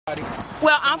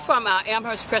Well, I'm from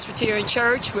Amherst Presbyterian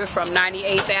Church. We're from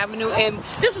 98th Avenue, and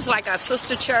this is like our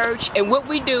sister church. And what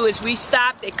we do is we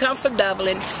stop, they come from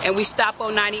Dublin, and we stop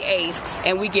on 98th,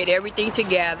 and we get everything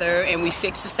together, and we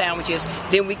fix the sandwiches.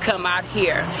 Then we come out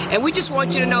here. And we just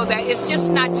want you to know that it's just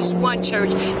not just one church.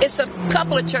 It's a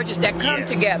couple of churches that come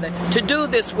together to do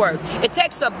this work. It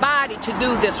takes a body to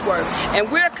do this work.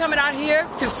 And we're coming out here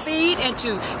to feed and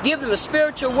to give them a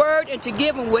spiritual word and to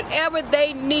give them whatever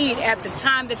they need at the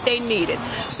time that they need it.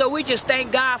 So we just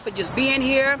thank God for just being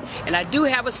here, and I do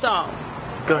have a song.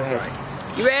 Go ahead.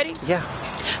 You ready? Yeah.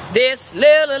 This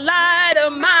little light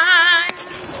of mine,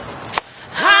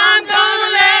 I'm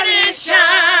gonna let it shine.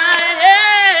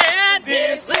 Yeah.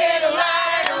 This little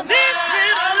light of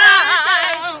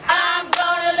mine, I'm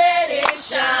gonna let it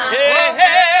shine. Hey,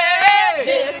 hey.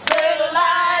 This little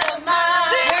light of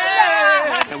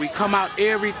mine. And we come out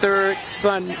every third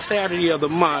Saturday of the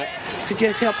month to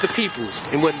just help the peoples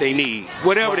in what they need.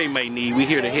 Whatever they may need, we're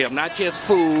here to help. Not just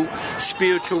food,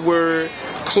 spiritual word,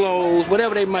 clothes,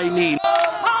 whatever they might need.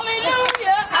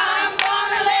 Hallelujah, I'm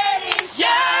gonna let it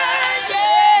shine,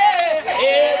 yeah.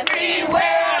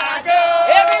 Everywhere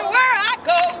I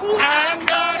go, I'm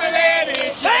gonna let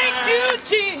it shine. Thank you,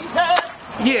 Jesus.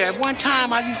 Yeah, at one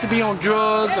time I used to be on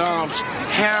drugs,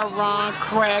 heroin,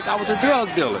 crack. I was a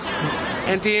drug dealer.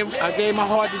 And then I gave my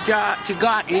heart to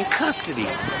God in custody.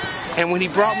 And when he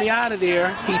brought me out of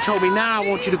there, he told me, now I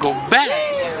want you to go back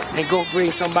and go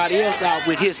bring somebody else out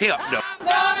with his help, though. I'm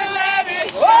gonna let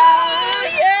it shine. Oh,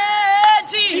 yeah,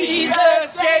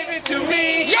 Jesus gave it to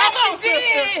me. Yes, he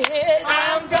did.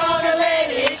 I'm gonna let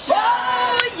it shine.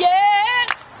 Oh, yeah,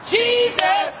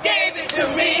 Jesus gave it to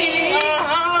me.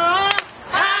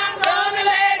 I'm gonna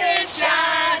let it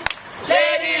shine.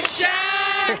 Let it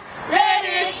shine. Let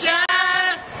it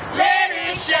shine. Let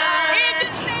it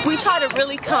shine. We try to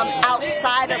really come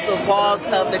outside of the walls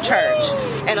of the church.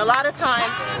 And a lot of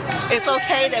times, it's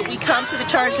okay that we come to the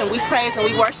church and we praise and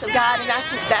we worship God, and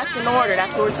that's in order.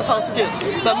 That's what we're supposed to do.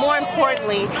 But more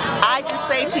importantly, I just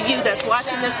say to you that's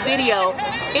watching this video,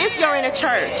 if you're in a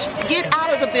church, get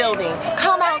out of the building.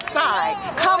 Come outside.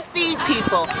 Come feed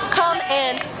people. Come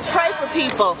and pray for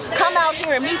people. Come out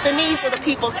here and meet the needs of the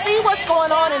people. See what's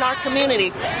going on in our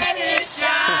community. Let it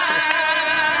shine.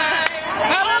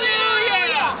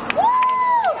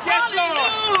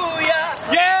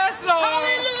 Yes, Lord.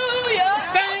 Hallelujah.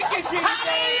 Thank you, Jesus.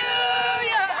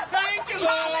 Hallelujah. Thank you, Lord.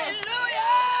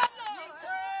 Hallelujah.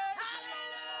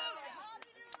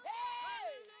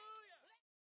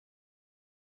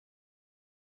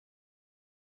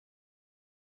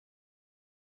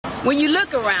 When you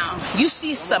look around, you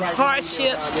see some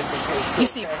hardships, you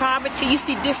see poverty, you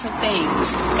see different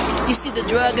things. You see the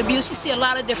drug abuse, you see a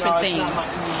lot of different things.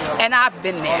 And I've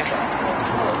been there.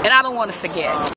 And I don't want to forget.